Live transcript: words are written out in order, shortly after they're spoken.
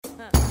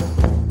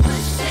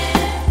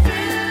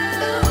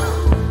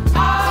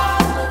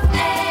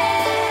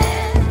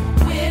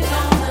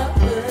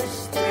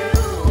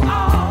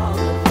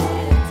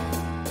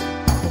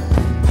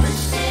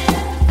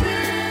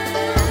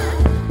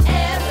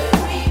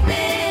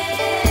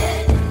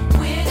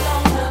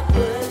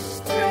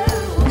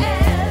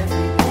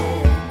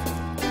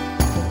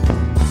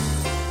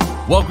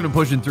Welcome to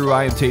Pushing Through.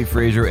 I am Tate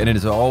Frazier, and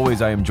as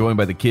always, I am joined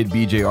by the kid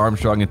BJ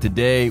Armstrong. And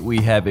today we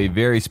have a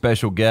very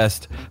special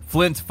guest,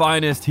 Flint's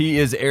finest. He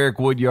is Eric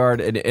Woodyard,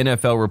 an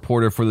NFL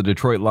reporter for the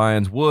Detroit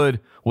Lions. Wood,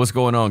 what's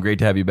going on? Great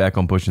to have you back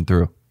on Pushing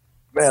Through.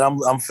 Man,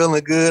 I'm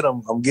feeling good.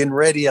 I'm getting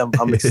ready. I'm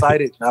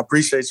excited. I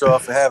appreciate y'all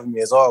for having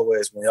me as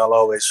always, man. Y'all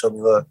always show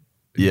me love.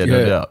 Yeah,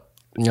 no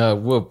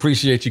doubt. We'll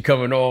appreciate you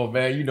coming on,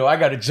 man. You know, I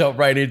got to jump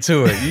right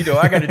into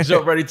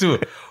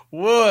it.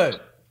 Wood.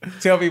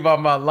 Tell me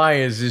about my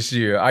Lions this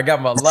year. I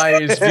got my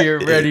Lions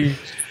gear ready.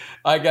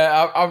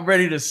 I'm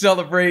ready to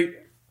celebrate.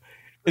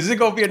 Is it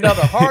going to be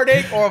another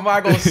heartache or am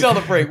I going to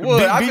celebrate?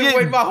 Wood, I've been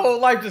waiting my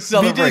whole life to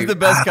celebrate. BJ's the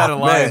best kind of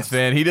Lions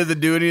fan. He doesn't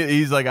do anything.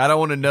 He's like, I don't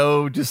want to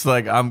know. Just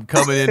like, I'm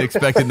coming in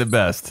expecting the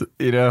best,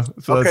 you know?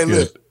 So okay, that's good.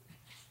 Look,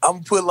 I'm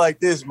going to put it like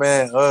this,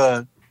 man.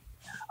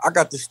 I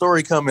got the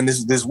story coming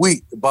this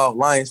week about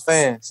Lions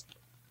fans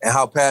and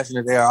how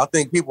passionate they are. I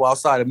think people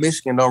outside of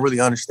Michigan don't really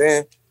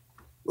understand.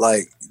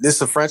 Like, this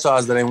is a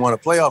franchise that ain't won a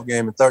playoff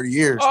game in 30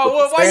 years. Oh,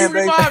 well, why you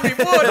remind me?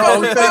 Wood,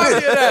 don't remind me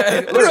of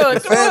that.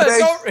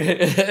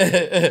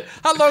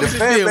 How long has it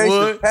been,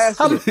 Wood?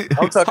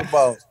 I'm talking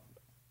about,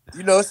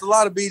 you know, it's a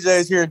lot of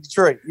BJs here in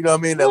Detroit, you know what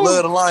I mean, that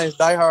love the Lions,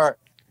 die hard.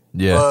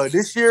 Yeah.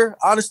 This year,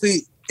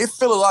 honestly, it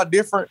feel a lot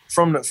different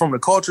from the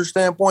culture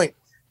standpoint.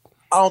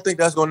 I don't think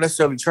that's going to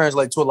necessarily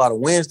translate to a lot of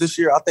wins this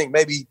year. I think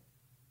maybe,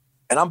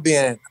 and I'm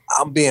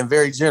being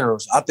very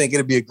generous, I think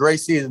it'll be a great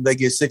season if they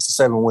get 6 to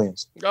 7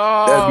 wins.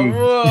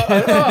 Oh,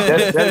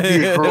 that'd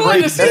be a great. Well,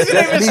 the season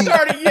ain't even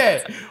started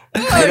yet.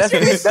 Yeah,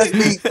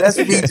 that's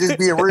me just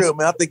being real,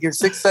 man. I think if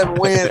 6, 7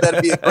 wins,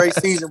 that'd be a great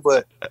season.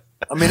 But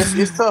I mean,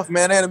 it's tough,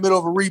 man. They're in the middle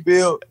of a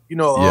rebuild, you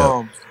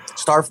know,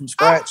 start from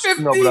scratch.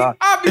 I'm 50,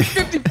 I'll be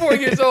 54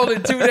 years old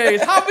in 2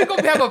 days. How are we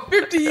gonna have a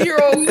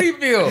 50-year-old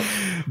rebuild?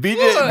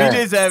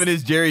 BJ's having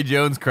his Jerry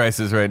Jones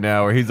crisis right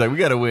now, where he's like, "We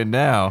got to win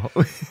now."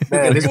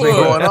 Man, this been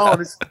going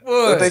on.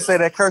 What they say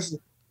that curse?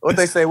 What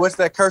they say? What's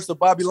that curse of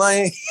Bobby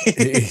Lane?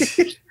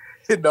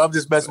 No, I'm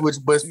just messing with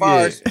you. But as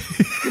far as,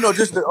 you know,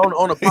 just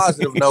on a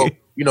positive note,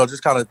 you know,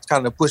 just kind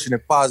of pushing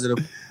it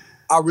positive.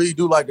 I really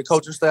do like the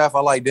coaching staff.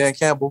 I like Dan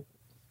Campbell.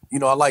 You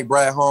know, I like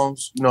Brad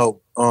Holmes. You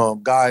know,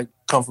 guy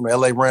come from the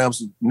LA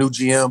Rams, new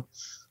GM.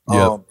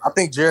 I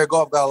think Jared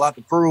Goff got a lot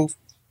to prove,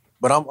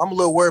 but I'm a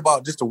little worried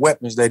about just the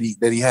weapons that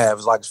he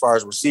has, like as far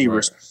as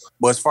receivers. Right.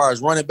 But as far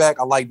as running back,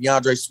 I like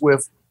DeAndre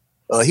Swift.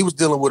 He was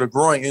dealing with a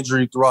groin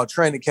injury throughout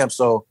training camp,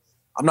 so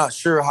I'm not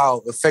sure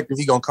how effective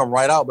he's gonna come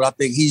right out. But I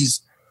think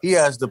he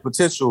has the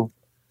potential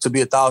to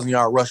be a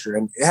 1,000-yard rusher,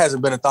 and it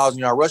hasn't been a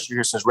 1,000-yard rusher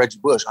here since Reggie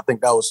Bush. I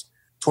think that was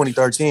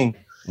 2013.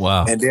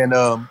 Wow. And then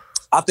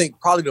I think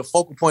probably the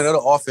focal point of the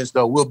offense,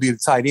 though, will be the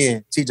tight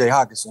end, T.J.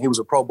 Hockenson. He was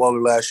a Pro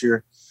Bowler last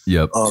year.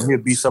 Yep. He'll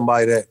be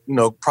somebody that, you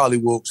know, probably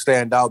will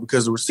stand out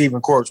because of the receiving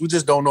corps. We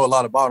just don't know a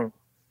lot about him.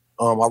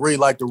 I really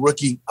like the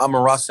rookie,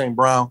 Amon-Ra St.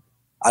 Brown,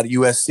 out of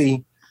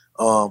USC.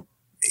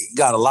 He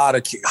got a lot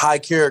of high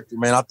character,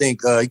 man. I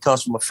think he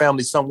comes from a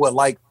family somewhat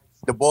like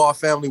the Ball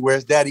family, where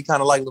his daddy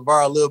kind of like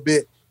LeVar a little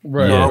bit.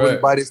 Right. You know, really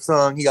bite his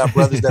tongue. He got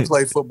brothers that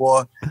play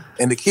football.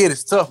 And the kid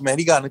is tough, man.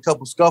 He got in a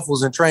couple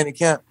scuffles in training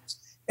camp.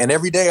 And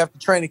every day after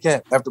training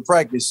camp, after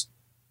practice,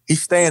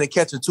 he's staying and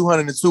catching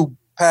 202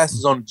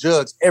 passes on the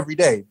jugs every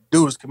day.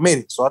 Dude is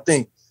committed. So I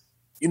think,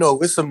 you know,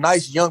 it's some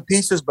nice young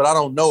pieces, but I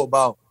don't know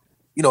about,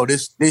 you know,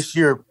 this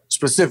year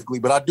specifically.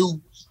 But I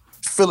do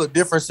feel a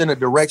difference in the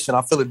direction.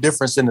 I feel a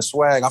difference in the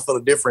swag. I feel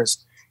a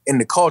difference in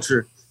the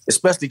culture,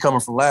 especially coming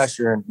from last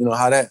year and, you know,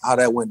 how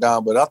that went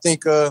down. But I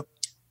think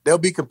they'll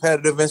be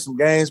competitive in some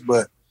games,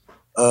 but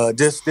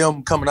just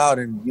them coming out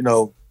and, you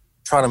know,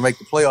 trying to make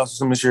the playoffs or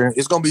something this year,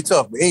 it's going to be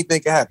tough, but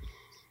anything can happen.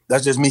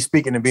 That's just me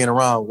speaking and being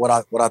around what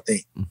I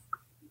think.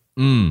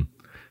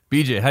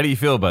 BJ, how do you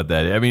feel about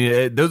that? I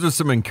mean, those are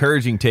some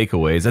encouraging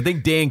takeaways. I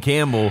think Dan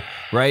Campbell,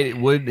 right,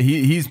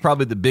 he's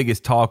probably the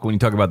biggest talk when you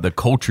talk about the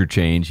culture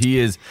change. He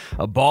is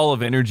a ball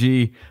of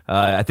energy.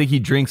 I think he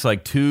drinks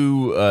like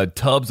 2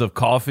 tubs of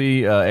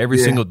coffee every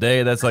single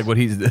day. That's like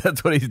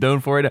that's what he's known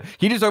for right now. Can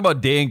you just talk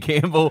about Dan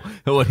Campbell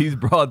and what he's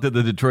brought to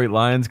the Detroit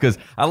Lions? Because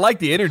I like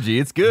the energy.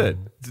 It's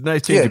good. It's a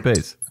nice change of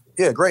pace.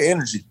 Yeah, great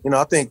energy. You know,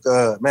 I think,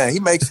 man,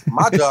 he makes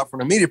my job from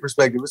the media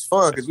perspective. It's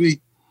fun because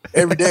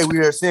every day we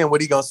are seeing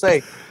what he's going to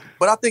say.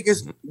 But I think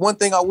it's one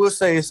thing I will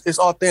say is it's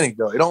authentic,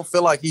 though. It don't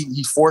feel like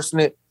he's forcing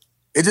it.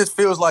 It just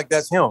feels like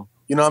that's him.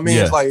 You know what I mean?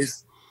 Yeah. It's like it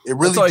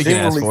really that's all you can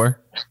ask for.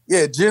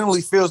 Yeah, it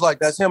generally feels like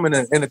that's him.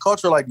 In a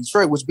culture like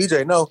Detroit, which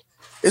BJ know,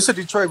 it's a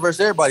Detroit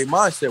versus everybody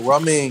mindset where, I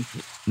mean,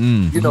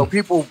 you know,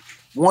 people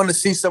want to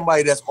see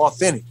somebody that's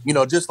authentic. You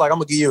know, just like I'm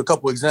going to give you a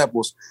couple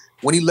examples.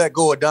 When he let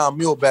go of Don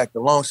Muhlbach, the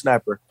long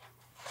snapper,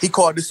 he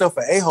called himself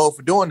an a-hole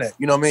for doing that.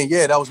 You know what I mean?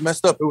 Yeah, that was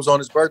messed up. It was on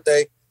his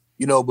birthday.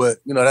 but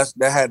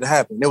that had to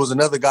happen. There was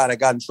another guy that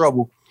got in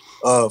trouble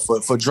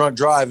for drunk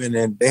driving,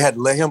 and they had to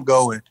let him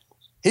go. And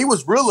he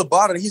was real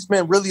about it. He's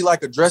been really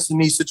like addressing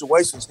these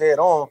situations head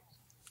on,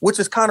 which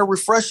is kind of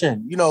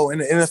refreshing, in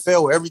the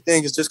NFL where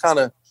everything is just kind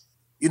of,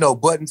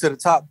 button to the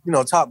top,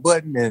 top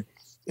button. And,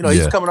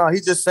 he's coming out,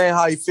 he's just saying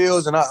how he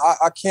feels. And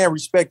I can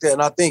respect that.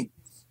 And I think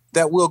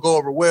that will go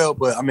over well.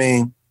 But, I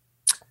mean,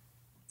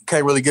 you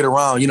can't really get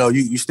around.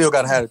 You still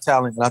got to have the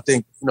talent. And I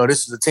think,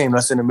 this is a team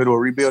that's in the middle of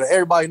rebuilding.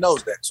 Everybody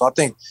knows that. So I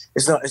think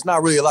it's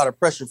not really a lot of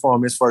pressure for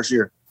him his first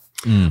year.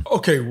 Mm.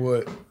 Okay,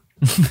 what?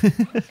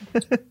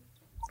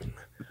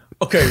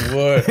 Okay,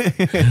 what?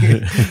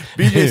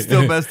 BJ's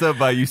still messed up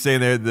by you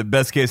saying the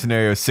best case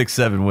scenario is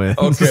 6-7 wins.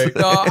 Okay,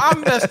 no, I'm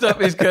messed up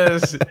is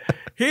because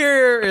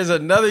here is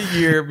another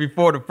year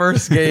before the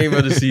first game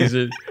of the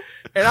season,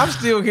 and I'm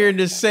still hearing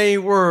this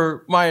same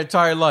word my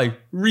entire life: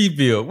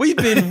 rebuild. We've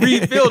been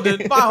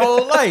rebuilding my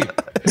whole life.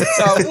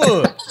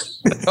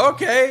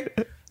 Okay,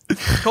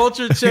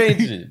 culture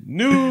changing,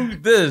 new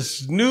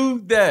this,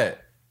 new that.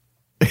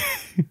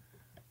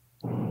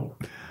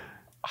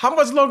 How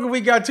much longer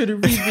we got to the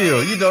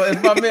rebuild?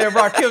 As my man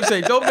Rakim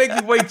say, don't make me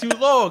wait too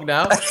long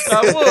now.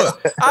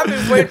 I've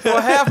been waiting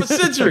for half a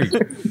century.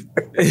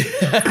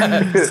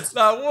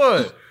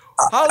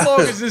 How long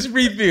is this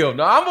rebuild?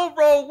 Now, I'm going to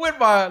roll with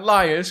my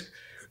Lions.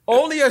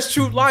 Only us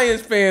true Lions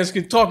fans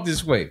can talk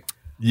this way.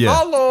 Yeah.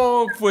 How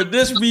long for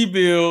this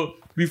rebuild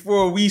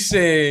before we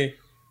say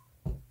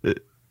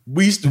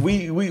we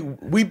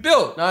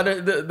built? Now,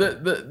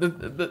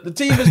 the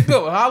team is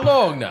built. How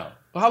long now?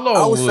 How long?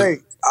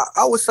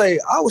 I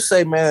would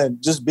say, man,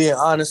 just being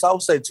honest, I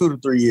would say 2 to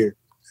 3 years.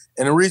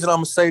 And the reason I'm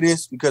going to say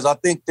this, because I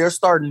think they're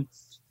starting,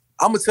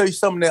 I'm going to tell you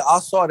something that I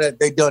saw that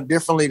they done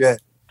differently that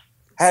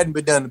hadn't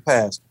been done in the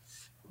past.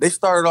 They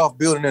started off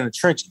building in the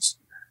trenches.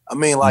 I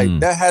mean,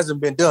 that hasn't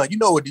been done. You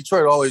know what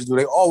Detroit always do?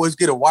 They always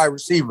get a wide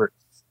receiver.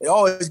 They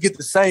always get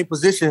the same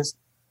positions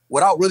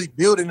without really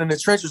building in the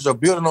trenches or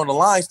building on the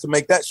lines to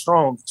make that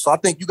strong. So I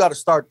think you got to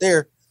start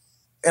there.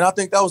 And I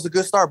think that was a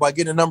good start by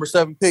getting a number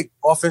 7 pick,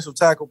 offensive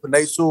tackle,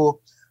 Penei Sewell.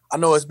 I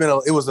know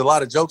it was a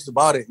lot of jokes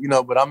about it,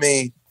 but I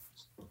mean,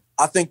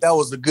 I think that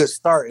was a good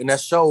start, and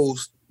that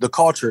shows the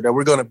culture that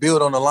we're going to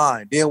build on the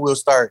line. Then we'll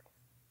start,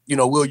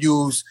 we'll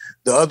use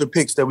the other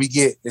picks that we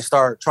get and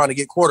start trying to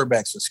get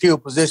quarterbacks and skill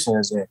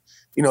positions and,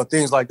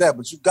 things like that.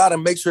 But you got to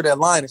make sure that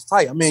line is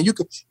tight. I mean, you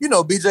could,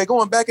 BJ,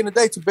 going back in the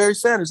day to Barry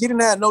Sanders, he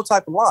didn't have no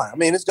type of line. I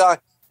mean, this guy,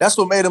 that's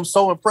what made him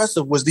so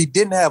impressive was he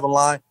didn't have a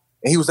line.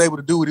 And he was able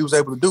to do what he was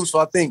able to do. So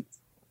I think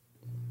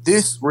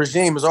this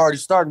regime is already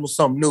starting with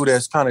something new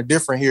that's kind of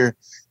different here.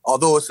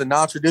 Although it's a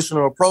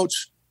non-traditional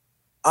approach,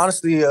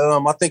 honestly,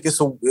 I think it's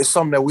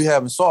something that we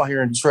haven't saw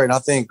here in Detroit. And I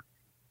think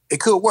it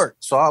could work.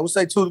 So I would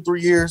say 2 to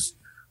 3 years.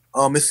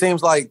 It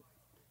seems like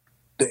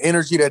the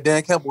energy that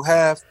Dan Campbell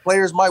have,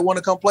 players might want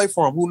to come play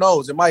for him. Who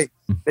knows? They might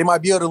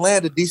be able to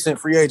land a decent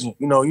free agent.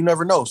 You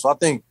never know. So I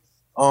think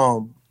I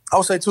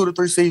would say 2 to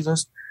 3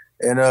 seasons.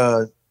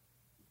 And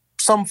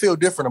something feel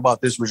different about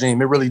this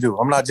regime. It really do.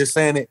 I'm not just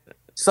saying it.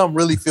 Something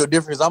really feel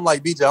different. Because I'm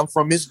like BJ. I'm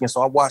from Michigan,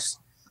 so I watched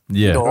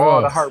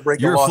all the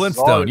heartbreaking losses. You're a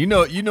Flintstone.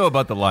 You know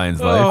about the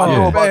Lions life. I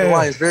know about the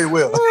Lions very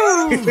well.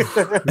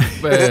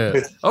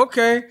 Man.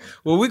 Okay.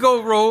 Well, we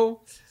go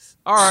roll.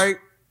 All right.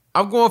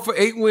 I'm going for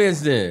 8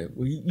 wins then.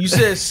 You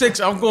said 6.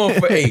 I'm going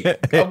for 8.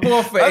 I'm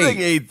going for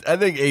 8. I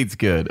think 8's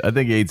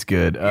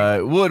good.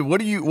 Wood, what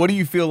do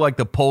you feel like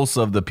the pulse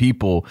of the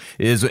people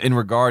is in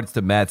regards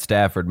to Matt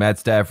Stafford? Matt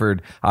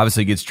Stafford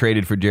obviously gets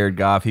traded for Jared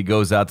Goff. He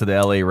goes out to the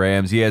LA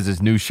Rams. He has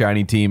his new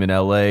shiny team in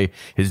LA,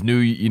 his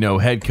new,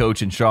 head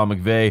coach in Sean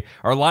McVay.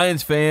 Are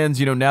Lions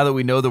fans, now that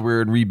we know that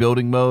we're in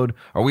rebuilding mode,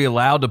 are we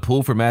allowed to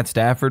pull for Matt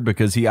Stafford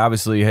because he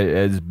obviously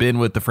has been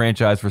with the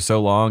franchise for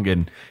so long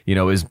and,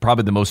 is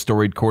probably the most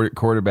storied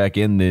quarterback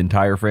in the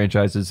entire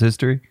franchise's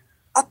history?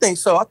 I think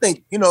so. I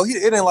think,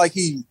 it ain't like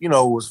he,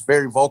 was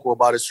very vocal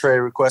about his trade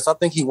request. I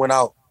think he went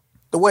out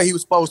the way he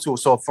was supposed to.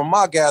 So from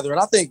my gathering,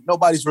 I think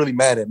nobody's really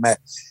mad at Matt.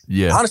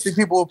 Yeah. Honestly,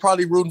 people were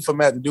probably rooting for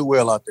Matt to do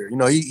well out there.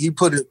 He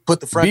put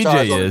the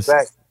franchise BJ on his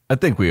back. I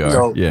think we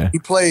are. He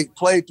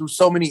played through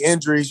so many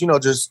injuries,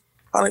 just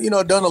kind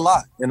of, done a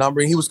lot. And I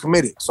mean, he was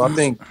committed. So I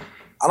think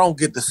I don't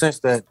get the sense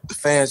that the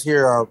fans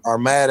here are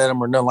mad at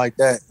him or nothing like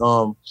that.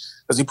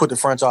 Because he put the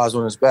franchise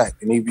on his back,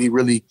 and he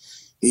really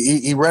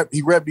rep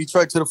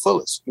Detroit to the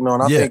fullest, and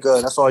I think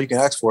that's all you can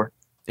ask for.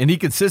 And he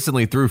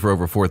consistently threw for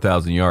over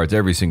 4,000 yards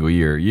every single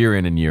year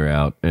in and year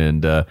out.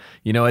 And at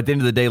the end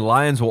of the day,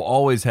 Lions will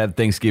always have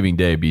Thanksgiving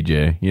Day,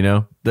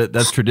 BJ.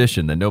 That's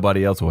tradition that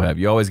nobody else will have.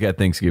 You always got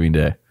Thanksgiving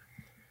Day.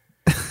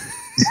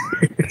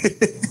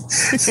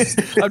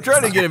 I'm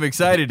trying to get him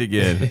excited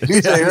again.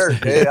 DJ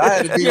hurt. Hey, I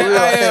had to be real.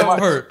 I am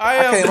hurt. I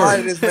can't lie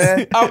to this,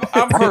 man.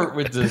 I'm hurt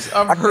with this.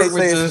 I can't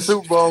say it's a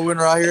Super Bowl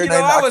winner out here.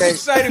 I was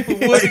excited for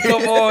Wood to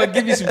come on and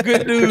give me some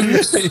good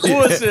news.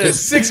 Wood said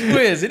 6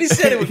 wins, and he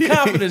said it with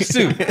confidence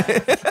too.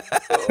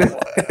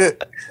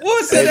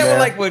 Wood said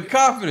that with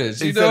confidence.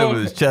 He said it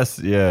with his chest.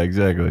 Yeah,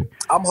 exactly.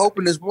 I'm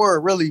hoping this more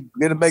really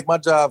going to make my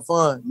job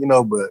fun,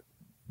 but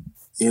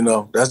You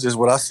know, that's just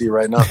what I see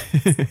right now.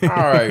 All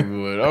right,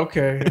 Wood.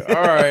 Okay. All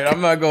right.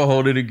 I'm not going to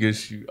hold it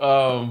against you.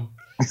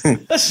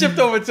 Let's shift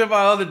over to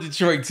my other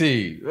Detroit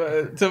team,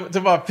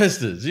 to my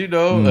Pistons. You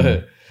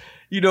know,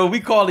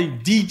 we call him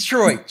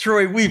Detroit,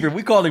 Troy Weaver.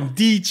 We call him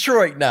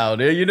Detroit now.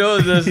 There, you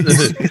know,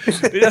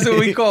 that's what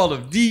we call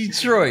him,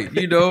 Detroit.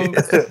 You know,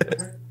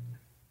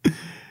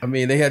 I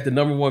mean, they had the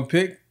number 1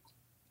 pick,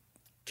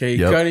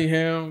 Cade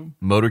Cunningham,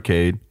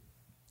 Motorcade.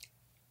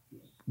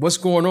 What's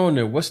going on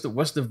there? What's the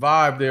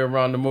vibe there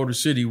around the Motor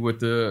City with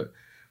this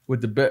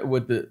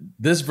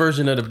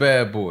version of the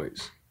Bad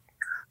Boys?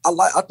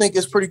 I think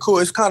it's pretty cool.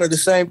 It's kind of the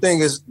same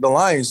thing as the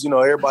Lions. You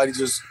know,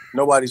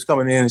 nobody's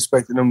coming in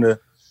expecting them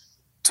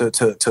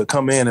to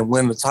come in and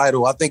win the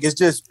title. I think it's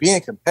just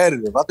being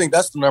competitive. I think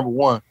that's the number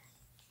one.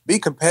 Be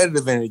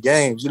competitive in the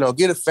games. You know,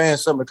 get a fan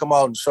something to come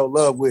out and show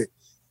love with.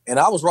 And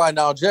I was riding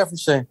down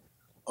Jefferson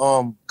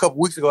a couple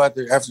weeks ago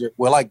after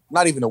like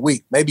not even a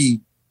week,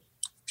 maybe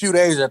a few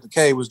days after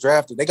Cade was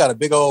drafted. They got a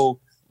big old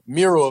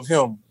mural of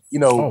him, you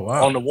know,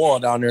 on the wall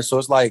down there. So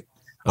it's like,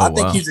 I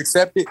think he's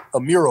accepted a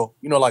mural,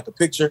 you know, like a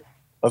picture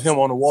of him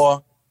on the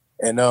wall.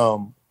 And,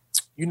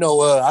 you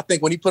know, I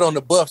think when he put on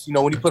the buffs, you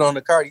know, when he put on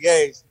the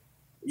Cartiers,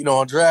 you know,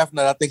 on draft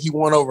night, I think he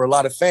won over a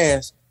lot of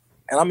fans.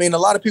 And I mean, a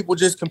lot of people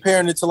just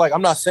comparing it to, like,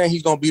 I'm not saying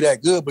he's going to be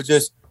that good, but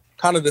just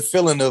kind of the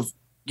feeling of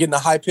getting a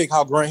high pick,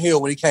 how Grant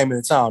Hill, when he came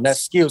into town, that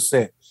skill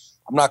set.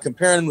 I'm not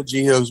comparing him with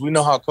G Hill because we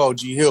know how cold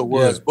G Hill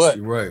was, but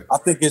I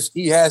think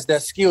he has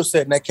that skill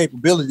set and that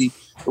capability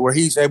where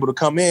he's able to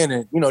come in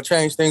and, you know,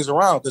 change things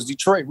around, because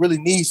Detroit really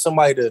needs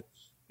somebody to,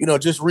 you know,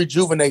 just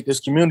rejuvenate this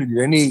community.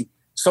 They need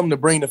something to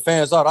bring the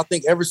fans out. I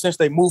think ever since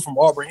they moved from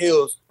Auburn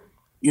Hills,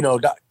 you know,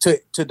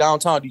 to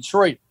downtown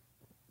Detroit,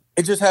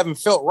 it just haven't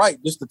felt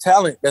right. Just the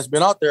talent that's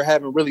been out there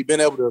haven't really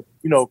been able to,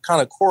 you know,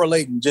 kind of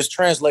correlate and just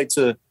translate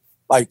to,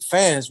 like,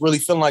 fans really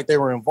feeling like they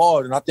were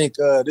involved. And I think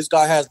this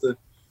guy has the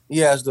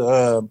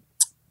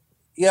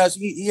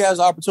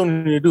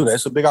opportunity to do that.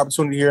 It's a big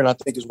opportunity here, and I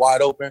think it's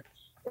wide open.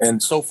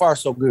 And so far,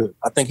 so good.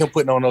 I think him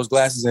putting on those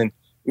glasses and,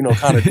 you know,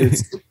 kind of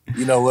just,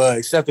 you know,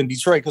 accepting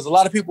Detroit, because a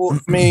lot of people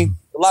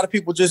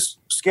just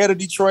scared of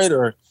Detroit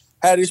or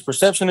had this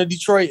perception of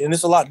Detroit, and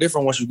it's a lot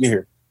different once you get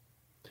here.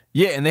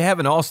 Yeah, and they have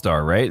an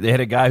all-star, right? They had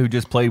a guy who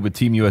just played with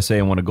Team USA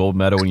and won a gold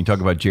medal. When you talk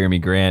about Jeremy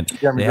Grant,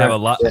 they have a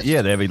lot.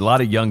 Yeah, they have a lot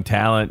of young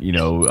talent, you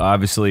know,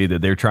 obviously,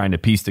 that they're trying to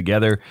piece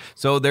together.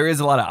 So there is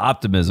a lot of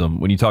optimism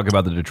when you talk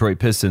about the Detroit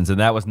Pistons,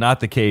 and that was not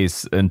the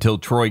case until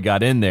Troy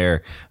got in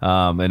there,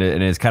 and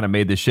it's kind of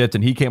made the shift.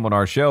 And he came on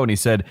our show and he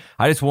said,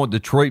 "I just want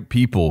Detroit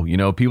people, you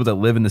know, people that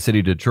live in the city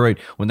of Detroit,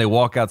 when they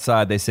walk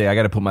outside, they say, I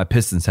got to put my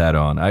Pistons hat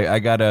on. I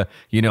got to,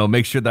 you know,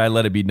 make sure that I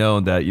let it be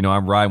known that, you know,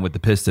 I'm riding with the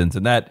Pistons."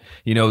 And that,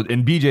 you know,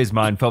 in BJ's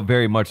mind, felt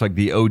very much like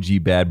the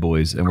OG Bad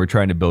Boys, and we're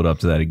trying to build up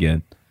to that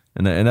again,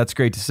 and that's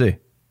great to see.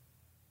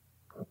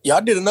 Yeah,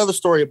 I did another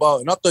story about,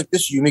 and I think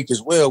this is unique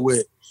as well,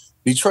 with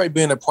Detroit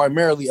being a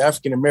primarily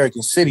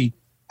African-American city,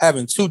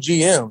 having 2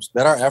 GMs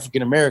that are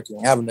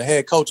African-American, having the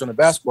head coach on the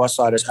basketball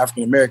side that's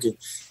African-American.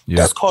 Yeah.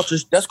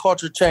 That's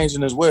culture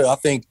changing as well. I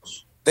think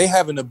they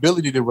have an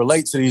ability to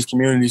relate to these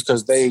communities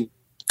because they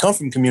come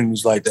from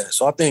communities like that.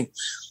 So I think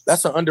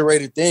that's an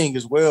underrated thing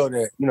as well,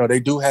 that, you know, they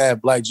do have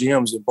black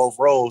GMs in both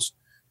roles,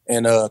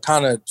 and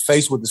kind of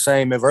faced with the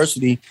same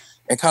adversity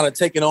and kind of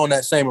taking on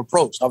that same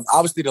approach.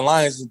 Obviously, the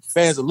Lions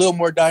fans are a little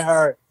more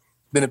diehard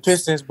than the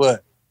Pistons,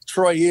 but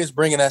Troy is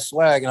bringing that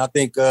swag, and I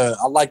think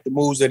I like the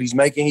moves that he's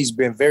making. He's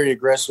been very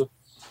aggressive,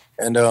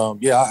 and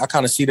I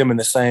kind of see them in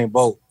the same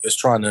boat as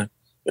trying to,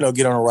 you know,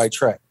 get on the right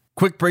track.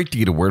 Quick break to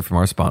get a word from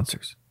our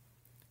sponsors.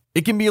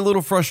 It can be a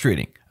little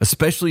frustrating,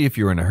 especially if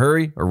you're in a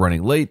hurry or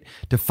running late,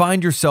 to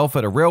find yourself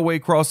at a railway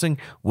crossing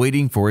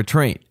waiting for a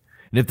train.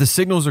 And if the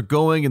signals are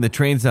going and the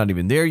train's not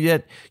even there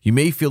yet, you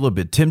may feel a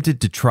bit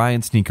tempted to try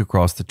and sneak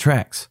across the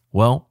tracks.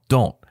 Well,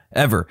 don't.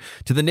 Ever.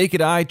 To the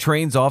naked eye,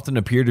 trains often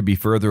appear to be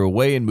further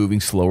away and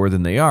moving slower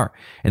than they are,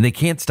 and they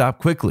can't stop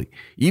quickly.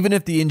 Even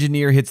if the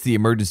engineer hits the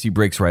emergency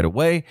brakes right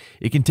away,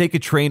 it can take a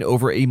train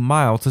over a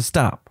mile to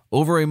stop.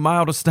 Over a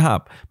mile to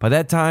stop. By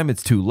that time,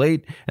 it's too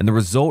late, and the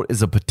result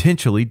is a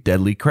potentially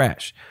deadly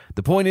crash.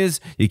 The point is,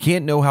 you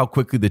can't know how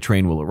quickly the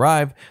train will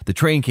arrive. The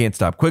train can't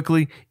stop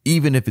quickly.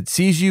 Even if it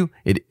sees you,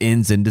 it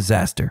ends in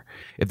disaster.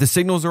 If the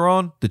signals are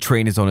on, the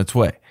train is on its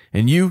way.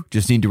 And you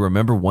just need to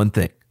remember one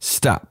thing.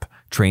 Stop.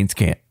 Trains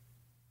can't.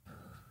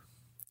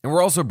 And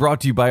we're also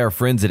brought to you by our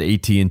friends at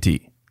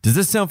AT&T. Does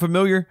this sound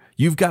familiar?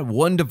 You've got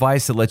one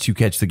device that lets you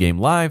catch the game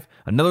live,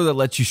 another that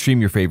lets you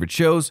stream your favorite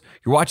shows,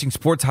 you're watching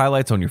sports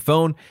highlights on your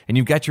phone, and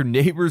you've got your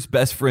neighbor's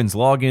best friend's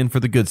login for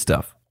the good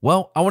stuff.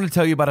 Well, I want to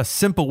tell you about a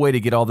simple way to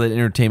get all that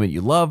entertainment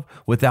you love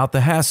without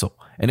the hassle,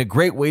 and a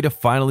great way to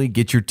finally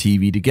get your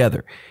TV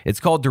together.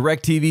 It's called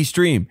DirecTV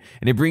Stream,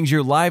 and it brings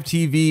your live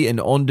TV and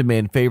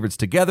on-demand favorites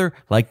together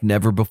like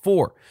never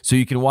before, so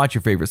you can watch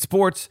your favorite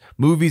sports,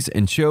 movies,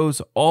 and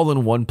shows all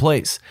in one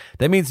place.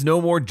 That means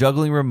no more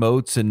juggling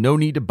remotes and no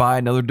need to buy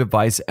another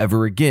device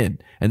ever again.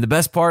 And the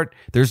best part,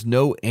 there's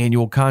no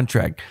annual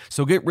contract.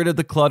 So get rid of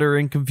the clutter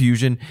and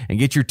confusion and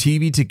get your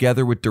TV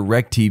together with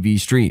DirecTV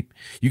Stream.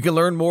 You can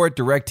learn more at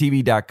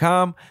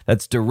directtv.com.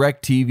 That's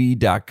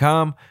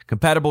directtv.com.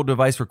 Compatible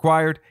device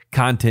required.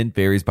 Content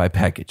varies by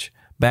package.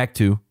 Back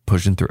to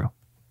pushing through.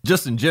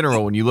 Just in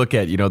general, when you look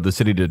at, the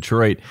city of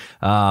Detroit,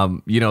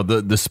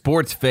 the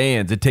sports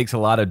fans, it takes a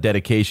lot of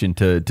dedication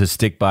to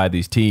stick by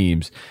these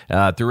teams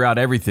throughout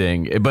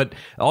everything. But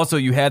also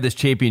you have this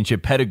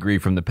championship pedigree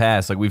from the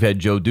past. Like we've had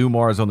Joe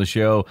Dumars on the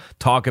show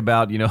talk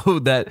about,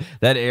 that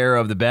era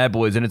of the Bad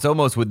Boys. And it's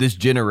almost with this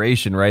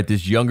generation, right?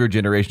 This younger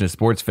generation of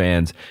sports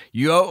fans,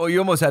 you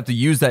almost have to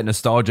use that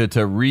nostalgia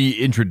to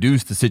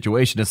reintroduce the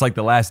situation. It's like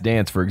The Last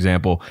Dance, for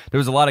example. There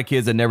was a lot of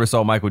kids that never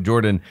saw Michael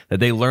Jordan that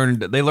they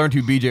learned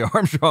who B.J.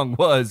 Armstrong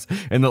was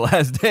in The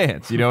Last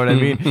Dance. You know what I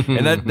mean?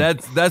 And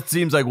that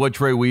seems like what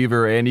Troy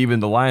Weaver and even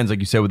the Lions, like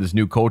you said, with this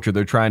new culture,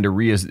 they're trying to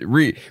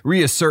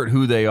reassert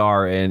who they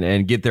are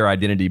and get their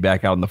identity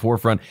back out in the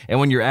forefront. And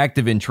when you're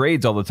active in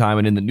trades all the time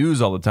and in the news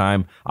all the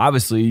time,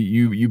 obviously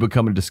you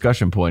become a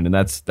discussion point, and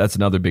that's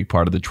another big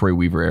part of the Troy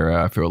Weaver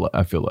era.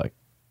 I feel like.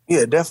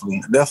 Yeah,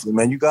 definitely,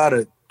 man. You got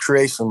to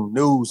create some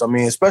news. I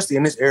mean, especially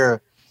in this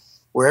era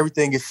where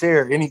everything is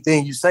shared.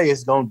 Anything you say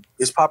it's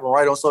popping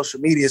right on social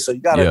media. So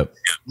you got to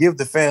give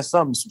the fans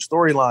something, some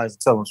storylines to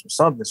tell them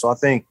something. So I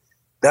think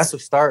that's a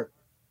start.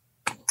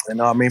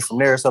 And I mean, from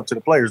there, it's up to the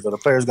players. Though the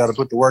players got to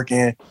put the work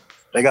in.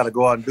 They got to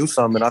go out and do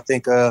something. And I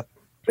think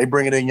they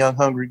bring it in young,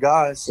 hungry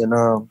guys. And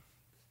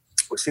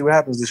we'll see what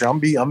happens this year. I'm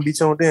be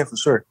tuned in for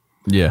sure.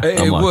 Yeah.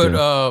 Hey, Wood,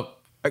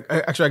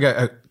 actually, I got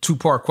a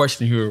two-part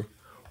question here.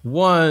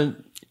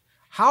 One,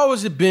 how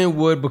has it been,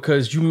 Wood?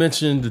 Because you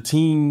mentioned the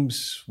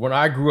teams, when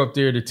I grew up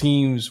there,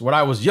 when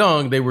I was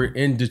young, they were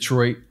in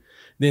Detroit.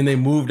 Then they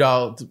moved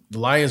out. The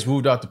Lions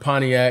moved out to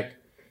Pontiac.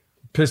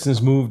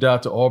 Pistons moved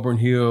out to Auburn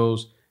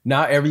Hills.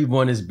 Now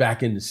everyone is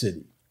back in the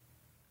city.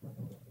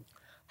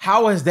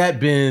 How has that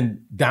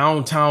been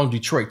downtown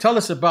Detroit? Tell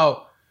us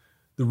about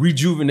the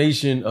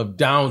rejuvenation of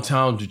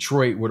downtown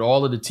Detroit with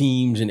all of the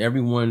teams and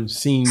everyone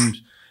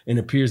seems and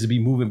appears to be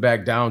moving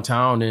back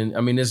downtown. And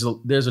I mean,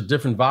 there's a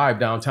different vibe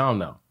downtown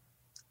now.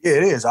 Yeah,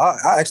 it is. I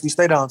actually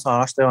stay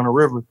downtown. I stay on the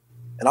river,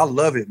 and I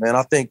love it, man.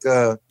 I think,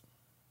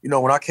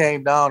 when I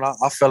came down,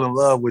 I fell in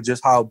love with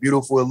just how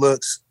beautiful it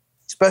looks,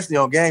 especially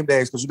on game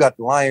days, because you got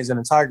the Lions and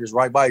the Tigers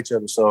right by each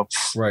other. So,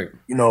 right,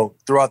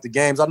 throughout the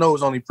games, I know it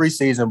was only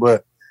preseason,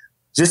 but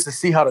just to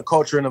see how the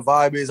culture and the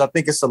vibe is, I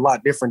think it's a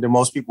lot different than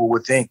most people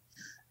would think.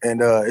 And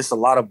it's a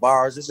lot of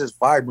bars. It's just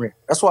vibrant.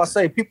 That's why I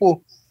say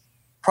people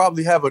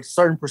probably have a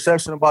certain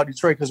perception about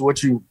Detroit because of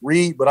what you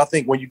read, but I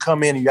think when you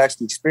come in and you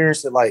actually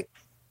experience it, like,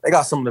 they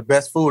got some of the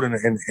best food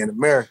in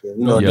America,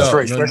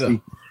 Detroit,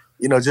 especially,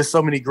 just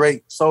so many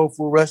great soul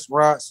food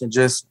restaurants and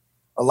just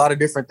a lot of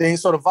different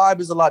things. So the vibe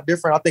is a lot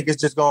different. I think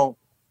it's just going,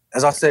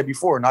 as I said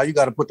before, now you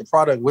got to put the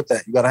product with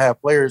that. You got to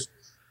have players,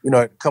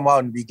 come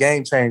out and be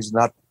game changers.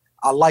 And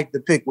I like the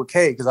pick with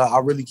K because I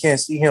really can't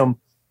see him,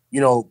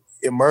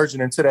 emerging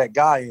into that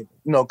guy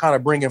and, kind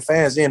of bringing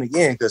fans in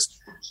again. Because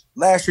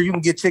last year you can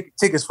get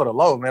tickets for the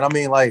low, man. I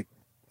mean, like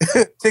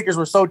tickets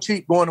were so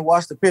cheap going to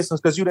watch the Pistons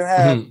because you didn't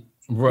have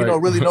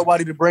really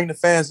nobody to bring the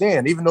fans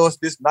in, even though it's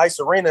this nice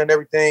arena and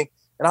everything.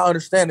 And I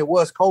understand it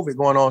was COVID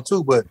going on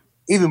too, but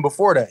even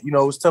before that, it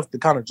was tough to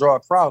kind of draw a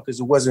crowd because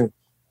it wasn't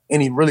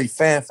any really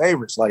fan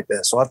favorites like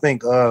that. So I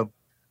think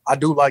I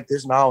do like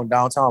this now in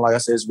downtown. Like I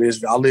said,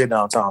 I live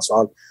downtown,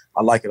 so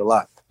I like it a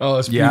lot. Oh,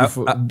 it's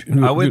beautiful.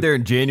 I went there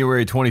in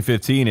January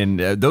 2015, and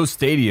those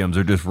stadiums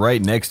are just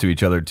right next to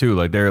each other too.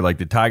 Like they're like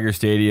the Tiger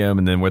Stadium,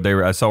 and then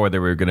I saw where they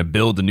were going to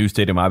build the new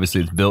stadium. Obviously,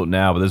 it's built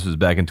now, but this was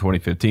back in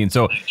 2015.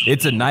 So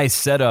it's a nice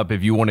setup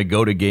if you want to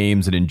go to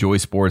games and enjoy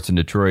sports in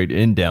Detroit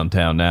in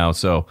downtown now.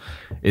 So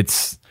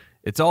it's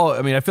all.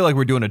 I mean, I feel like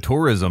we're doing a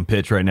tourism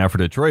pitch right now for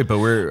Detroit, but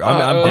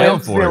I'm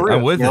down for it.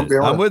 I'm with it.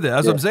 I'm with it.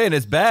 That's what I'm saying.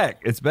 It's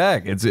back. It's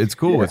back. It's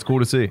cool. Yeah. It's cool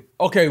to see.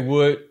 Okay,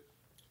 Wood.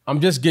 I'm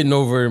just getting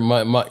over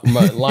my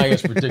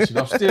Lions prediction.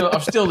 I'm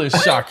still in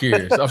shock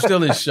here. I'm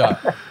still in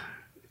shock.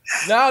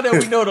 Now that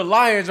we know the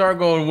Lions aren't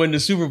going to win the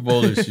Super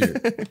Bowl this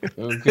year,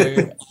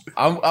 okay,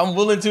 I'm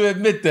willing to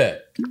admit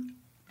that.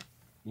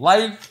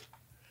 Life,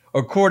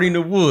 according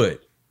to Wood,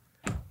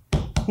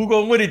 who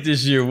gonna win it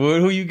this year?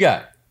 Wood, who you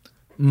got?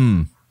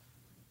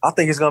 I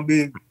think it's gonna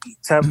be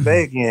Tampa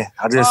Bay again.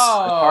 Hard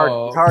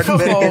to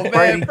bet against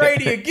Brady.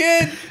 Brady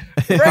again.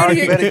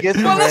 Brady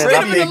again. Well, let's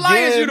get him in the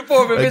Lions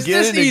uniform if it's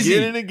this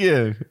easy.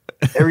 Again.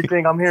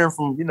 Everything I'm hearing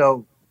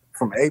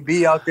from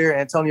AB out there,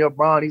 Antonio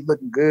Brown, he's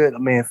looking good. I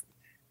mean,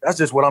 that's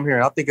just what I'm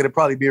hearing. I think it'll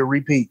probably be a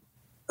repeat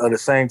of the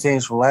same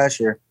teams from last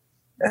year.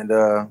 And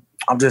I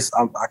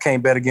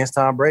can't bet against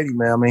Tom Brady,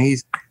 man. I mean,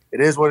 it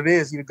is what it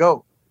is. He's the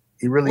GOAT.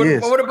 He really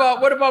is. What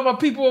about my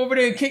people over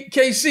there in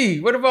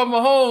KC? What about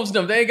Mahomes?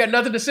 They ain't got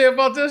nothing to say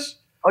about this?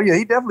 Oh yeah,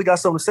 he definitely got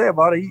something to say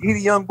about it. He the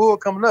young bull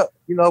coming up,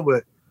 you know.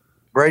 But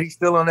Brady's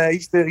still on that.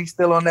 He's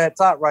still on that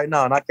top right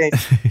now, and I can't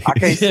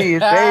see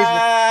his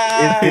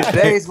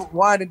days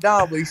winding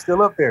down, but he's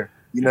still up there.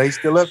 You know, he's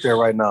still up there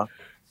right now.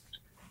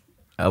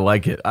 I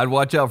like it. I'd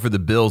watch out for the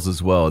Bills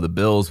as well. The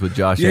Bills with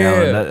Josh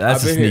Allen.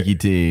 That's a sneaky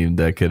team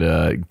that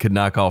could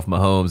knock off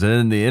Mahomes. And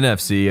then the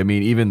NFC, I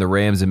mean, even the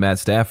Rams and Matt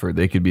Stafford,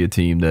 they could be a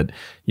team that,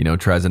 you know,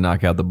 tries to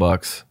knock out the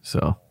Bucs.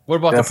 So what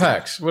about the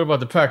Packs? What about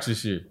the Packs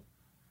this year?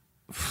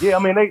 Yeah, I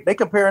mean they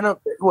comparing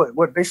up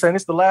what they saying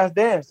it's the last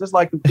dance, just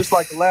like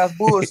the last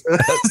Bulls.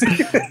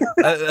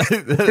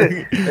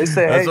 They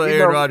say that's what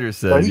Aaron Rodgers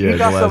said. He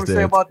got something to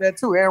say about that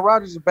too. Aaron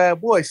Rodgers is a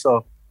bad boy,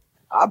 so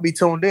I'll be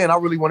tuned in. I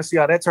really want to see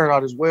how that turned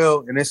out as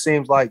well. And it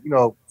seems like, you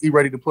know, he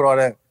ready to put all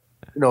that,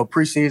 you know,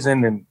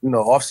 preseason and, you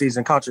know,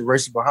 offseason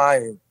controversy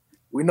behind him.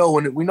 We know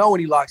when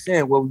he locks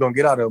in what we're gonna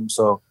get out of him.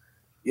 So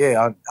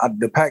yeah,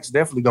 the Packs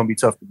definitely gonna be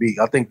tough to beat.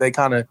 I think they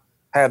kind of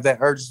have that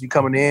urgency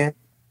coming in,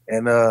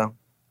 and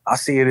I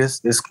see it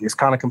as it's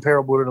kind of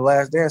comparable to the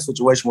last dance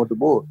situation with the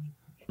Bulls.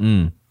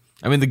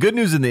 I mean, the good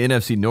news in the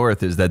NFC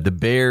North is that the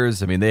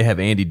Bears, I mean, they have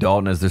Andy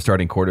Dalton as their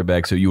starting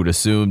quarterback, so you would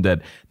assume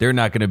that they're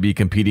not going to be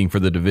competing for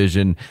the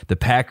division. The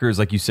Packers,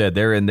 like you said,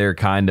 they're in their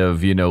kind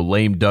of, you know,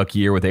 lame duck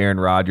year with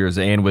Aaron Rodgers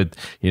and with,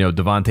 you know,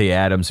 Devontae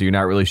Adams, so you're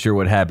not really sure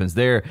what happens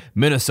there.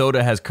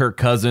 Minnesota has Kirk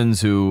Cousins,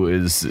 who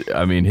is,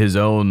 I mean, his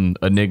own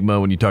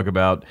enigma. When you talk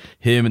about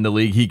him in the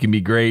league, he can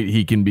be great,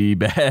 he can be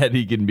bad,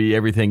 he can be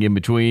everything in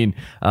between.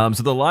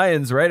 So the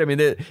Lions, right, I mean,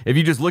 if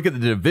you just look at the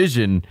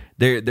division,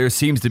 there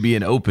seems to be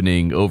an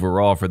opening overall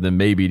for them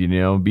maybe to,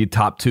 you know, be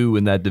top 2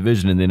 in that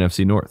division in the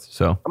NFC North.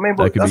 So I mean,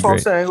 but that's what I'm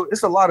saying.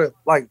 It's a lot of,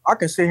 like, I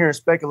can sit here and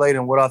speculate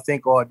on what I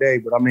think all day,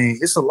 but I mean,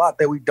 it's a lot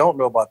that we don't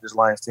know about this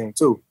Lions team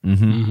too.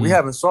 Mm-hmm. We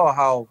haven't saw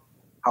how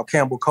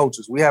Campbell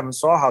coaches. We haven't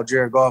saw how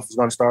Jared Goff is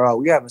going to start out.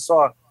 We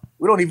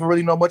don't even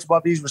really know much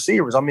about these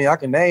receivers. I mean, I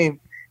can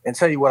name and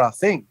tell you what I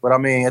think, but I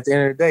mean, at the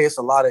end of the day, it's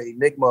a lot of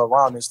enigma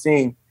around this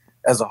team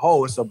as a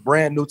whole. It's a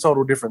brand new,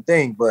 total different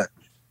thing, but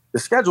the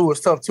schedule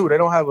was tough too. They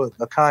don't have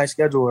a kind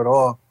schedule at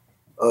all.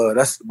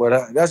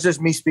 That's just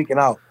me speaking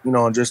out, you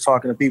know, and just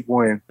talking to people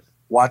and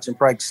watching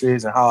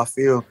practices and how I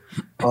feel.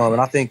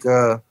 And I think,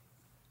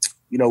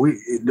 you know,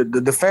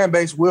 the fan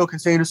base will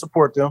continue to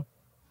support them.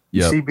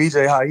 You see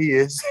BJ how he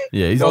is.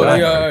 Yeah, he's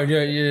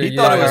he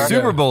thought it was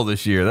Super Bowl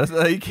this year. That's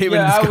he came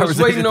in this I was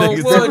waiting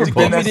on Wood to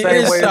give me the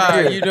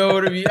inside. You know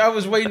what I mean? I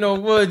was waiting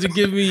on Wood to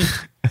give me.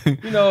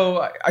 You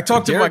know, I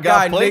talked to my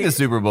guy played Nate. The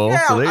Super Bowl.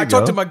 Yeah, so I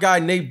talked to my guy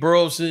Nate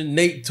Burleson.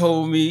 Nate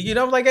told me, you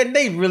know, I'm like,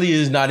 Nate really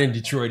is not in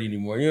Detroit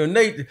anymore. You know,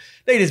 Nate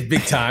is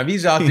big time.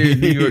 He's out there in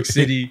New York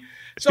City.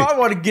 So I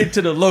want to get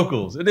to the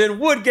locals. And then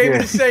Wood gave me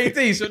the same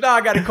thing. So now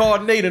I got to call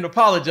Nate and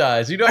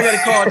apologize. You know, I got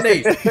to call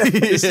Nate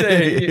to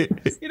say,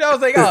 you know, I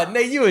was like, oh,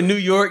 Nate, you in New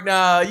York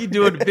now. You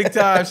doing the big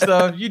time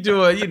stuff. You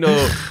doing, you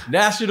know,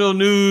 national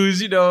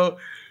news, you know.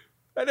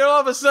 And then all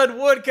of a sudden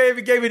Wood came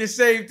and gave me the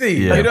same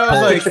thing. Yeah. You know,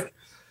 I was like,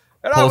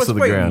 and I was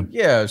waiting.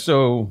 Yeah,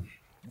 so,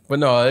 but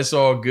no, it's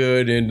all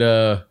good. And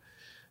no,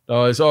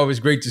 it's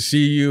always great to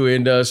see you.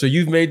 And so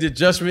you've made the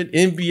adjustment,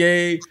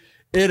 NBA,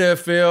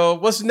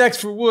 NFL. What's next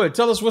for Wood?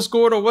 Tell us what's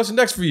going on. What's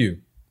next for you?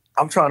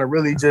 I'm trying to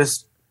really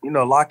just, you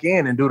know, lock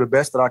in and do the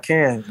best that I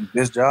can in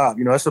this job.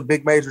 You know, it's a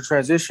big major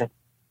transition.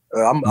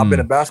 I've been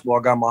a basketball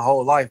guy my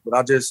whole life, but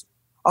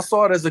I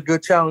saw it as a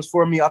good challenge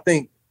for me. I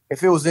think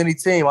if it was any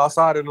team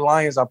outside of the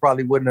Lions, I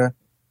probably wouldn't have,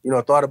 you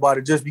know, thought about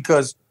it just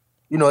because,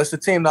 you know, it's a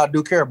team that I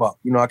do care about.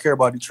 You know, I care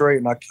about Detroit,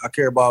 and I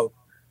care about,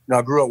 you know,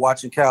 I grew up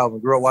watching Calvin,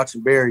 grew up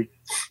watching Barry,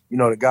 you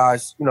know, the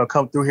guys, you know,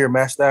 come through here,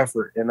 Matt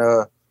Stafford.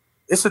 And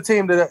it's a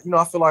team that, you know,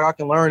 I feel like I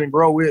can learn and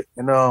grow with.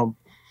 And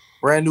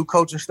brand new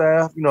coaching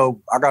staff. You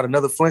know, I got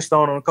another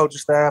Flintstone on the coaching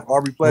staff,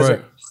 Aubrey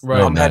Pleasant.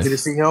 Right. I'm happy to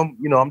see him.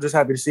 You know, I'm just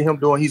happy to see him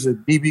he's a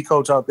DB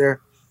coach out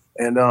there.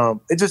 And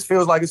it just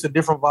feels like it's a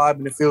different vibe,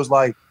 and it feels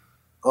like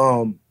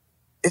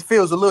it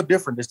feels a little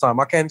different this time.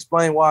 I can't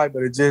explain why,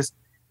 but it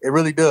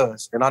really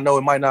does. And I know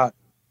it might not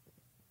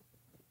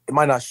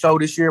show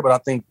this year, but I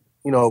think,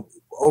 you know,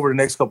 over the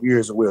next couple of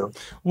years it will.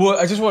 Well,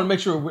 I just want to make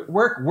sure,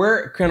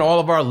 where can all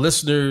of our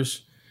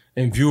listeners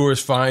and viewers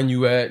find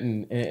you at,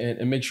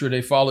 and make sure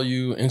they follow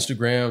you,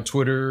 Instagram,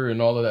 Twitter, and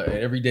all of that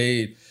every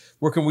day?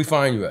 Where can we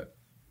find you at?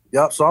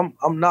 Yep. So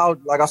I'm now,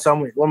 like I said,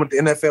 I'm with the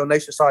NFL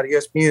Nation side of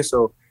ESPN.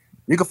 So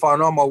you can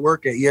find all my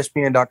work at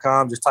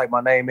ESPN.com. Just type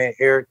my name in,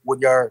 Eric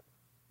Woodyard,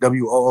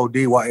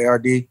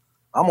 Woodyard.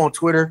 I'm on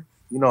Twitter,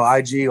 you know,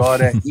 IG, all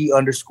that,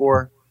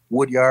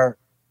 E_Woodyard.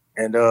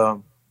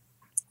 And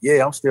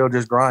yeah, I'm still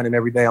just grinding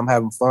every day. I'm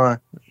having fun.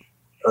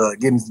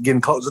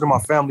 Getting closer to my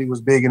family was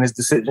big in this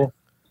decision.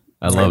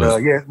 I love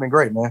it. Yeah, it's been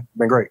great, man. It's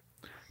been great.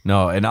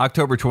 No, and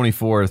October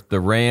 24th, the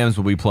Rams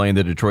will be playing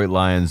the Detroit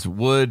Lions.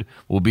 Wood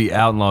will be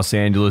out in Los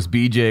Angeles.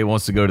 BJ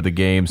wants to go to the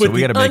game, so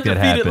we got to make that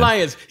happen. Undefeated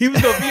Lions. He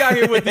was going to be out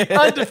here with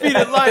the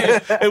undefeated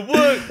Lions. And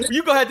Wood,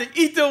 you're going to have to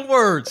eat them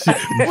words.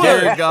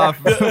 Jared Goff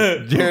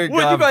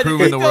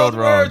proving the world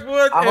wrong.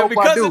 Wood, and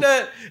because of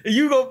that,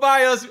 you going to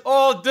buy us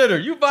all dinner.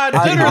 You buy the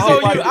dinner, it's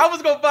on you. I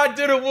was going to buy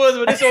dinner, Woods,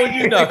 but it's on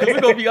you now because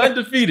we're going to be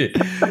undefeated.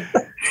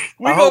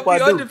 We gonna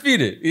be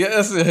undefeated. Yeah,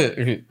 that's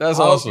it. That's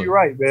awesome. You're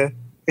right, man.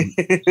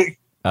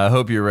 I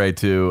hope you're right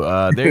too.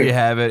 There you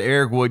have it.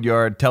 Eric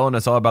Woodyard telling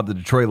us all about the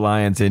Detroit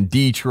Lions and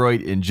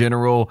Detroit in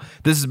general.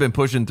 This has been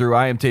Pushing Through.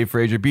 I am Tate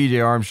Frazier,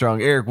 BJ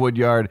Armstrong, Eric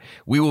Woodyard.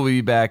 We will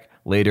be back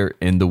later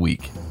in the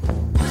week.